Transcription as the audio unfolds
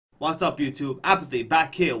What's up, YouTube? Apathy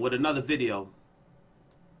back here with another video.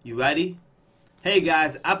 You ready? Hey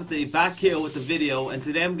guys, Apathy back here with the video, and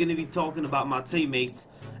today I'm going to be talking about my teammates,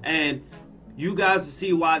 and you guys will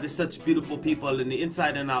see why they're such beautiful people in the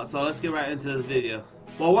inside and out. So let's get right into the video.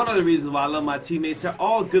 Well, one of the reasons why I love my teammates, they're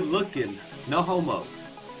all good looking. No homo.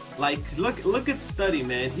 Like, look at Study,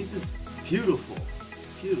 man. He's just beautiful.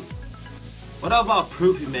 Beautiful. What about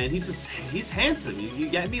Proofy, man? He's handsome. You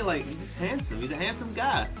get me? Like, he's just handsome. He's a handsome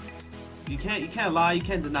guy. You can't lie, you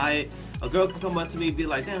can't deny it. A girl can come up to me and be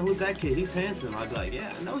like, damn, who's that kid? He's handsome. I'd be like,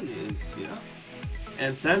 yeah, I know he is, you know?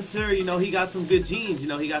 And Sensor, you know, he got some good genes, you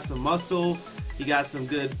know, he got some muscle, he got some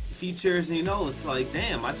good features, and you know, it's like,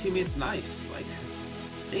 damn, my teammate's nice. Like,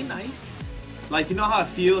 they nice. Like, you know how it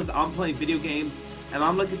feels? I'm playing video games, and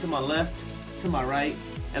I'm looking to my left, to my right,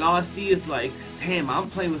 and all I see is like, damn, I'm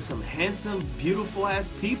playing with some handsome, beautiful ass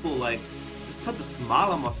people. Like, this puts a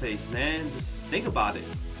smile on my face, man. Just think about it.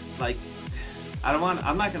 Like,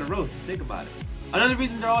 I'm not gonna roast, just think about it. Another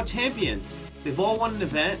reason they're all champions. They've all won an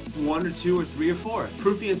event, 1 or 2 or 3 or 4.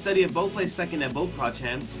 Proofy and Study have both placed second at both COD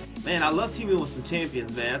champs. Man, I love teaming with some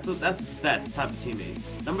champions, man. That's the best type of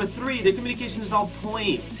teammates. Number 3, their communication is on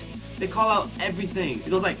point. They call out everything. It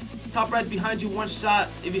goes like, top right behind you, 1 shot.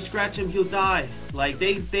 If you scratch him, he'll die. Like,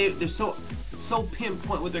 they're so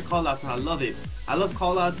pinpoint with their call outs, and I love it. I love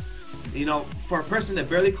call outs. You know, for a person that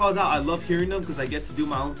barely calls out, I love hearing them because I get to do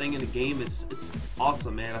my own thing in the game. It's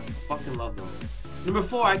awesome, man. I fucking love them. Number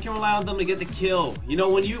 4, I can rely on them to get the kill. You know,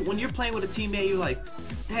 when you're playing with a teammate, you're like,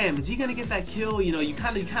 damn, is he gonna get that kill? You know, you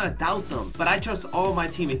kind of doubt them. But I trust all my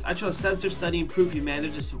teammates. I trust Sensor, Study, and Proofy, man.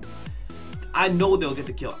 They're just, I know they'll get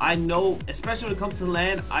the kill. I know, especially when it comes to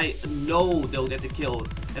land, I know they'll get the kill.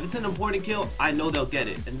 If it's an important kill, I know they'll get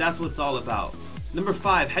it, and that's what it's all about. Number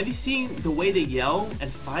 5, have you seen the way they yell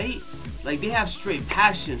and fight? Like, they have straight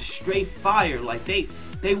passion, straight fire. Like,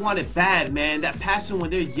 they want it bad, man. That passion when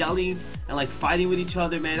they're yelling and like fighting with each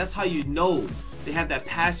other, man, that's how you know they have that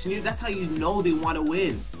passion. That's how you know they want to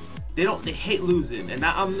win. They hate losing, and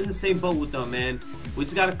I'm in the same boat with them, man. We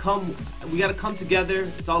gotta come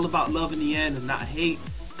together. It's all about love in the end and not hate.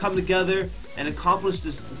 Come together and accomplish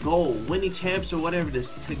this goal, winning champs or whatever it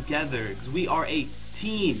is, together, because we are a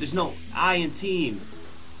team. There's no I in team.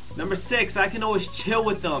 Number 6, I can always chill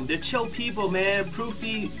with them. They're chill people, man.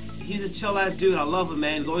 Proofy, he's a chill ass dude. I love him,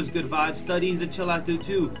 man. He's always good vibes. Study, he's a chill ass dude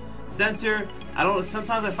too. Sensor,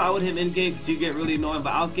 sometimes I fight with him in game because you get really annoying,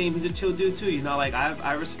 but out game he's a chill dude too. You know, like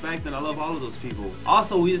I respect and I love all of those people.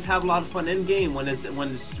 Also, we just have a lot of fun in game whether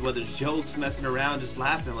it's jokes, messing around, just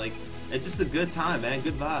laughing. Like, it's just a good time, man.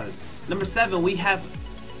 Good vibes. Number 7, we have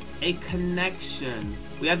a connection.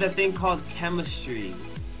 We have that thing called chemistry.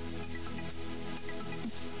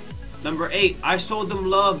 Number 8, I showed them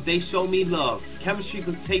love, they show me love. Chemistry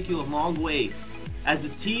could take you a long way, as a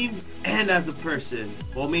team and as a person.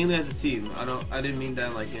 Well, mainly as a team. I didn't mean that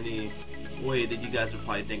in like any way that you guys would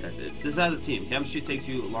probably think I did. This is as a team. Chemistry takes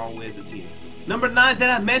you a long way as a team. Number 9,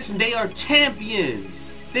 that I mentioned, they are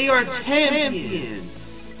champions. They are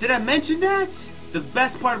champions. Did I mention that? The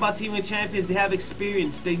best part about team with champions, they have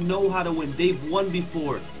experience. They know how to win. They've won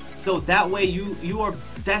before. So that way you are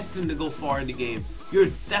destined to go far in the game. You're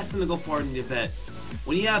destined to go far in the event.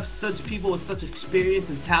 When you have such people with such experience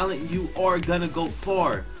and talent, you are gonna go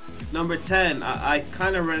far. Number 10, I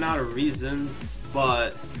kind of ran out of reasons,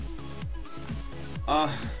 but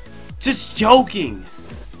just joking.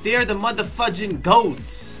 They are the motherfudging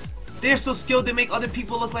goats. They're so skilled they make other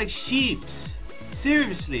people look like sheeps.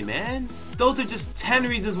 Seriously, man. Those are just 10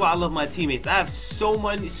 reasons why I love my teammates. I have so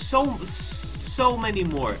many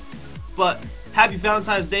more. But happy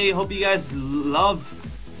Valentine's Day. Hope you guys love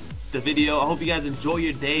the video. I hope you guys enjoy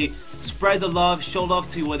your day. Spread the love, show love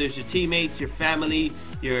to whether it's your teammates, your family,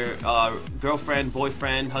 your girlfriend,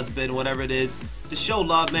 boyfriend, husband, whatever it is. Just show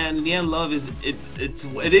love, man. In the end, love is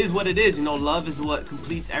it is what it is. You know, love is what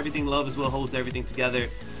completes everything. Love is what holds everything together.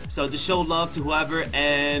 So just show love to whoever,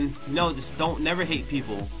 and you know, just never hate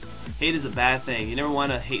people. Hate is a bad thing. You never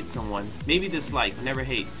want to hate someone. Maybe dislike, never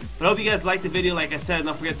hate. But I hope you guys liked the video. Like I said,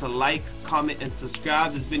 don't forget to like, comment, and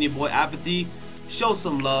subscribe. This has been your boy Apathy. Show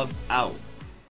some love. Out.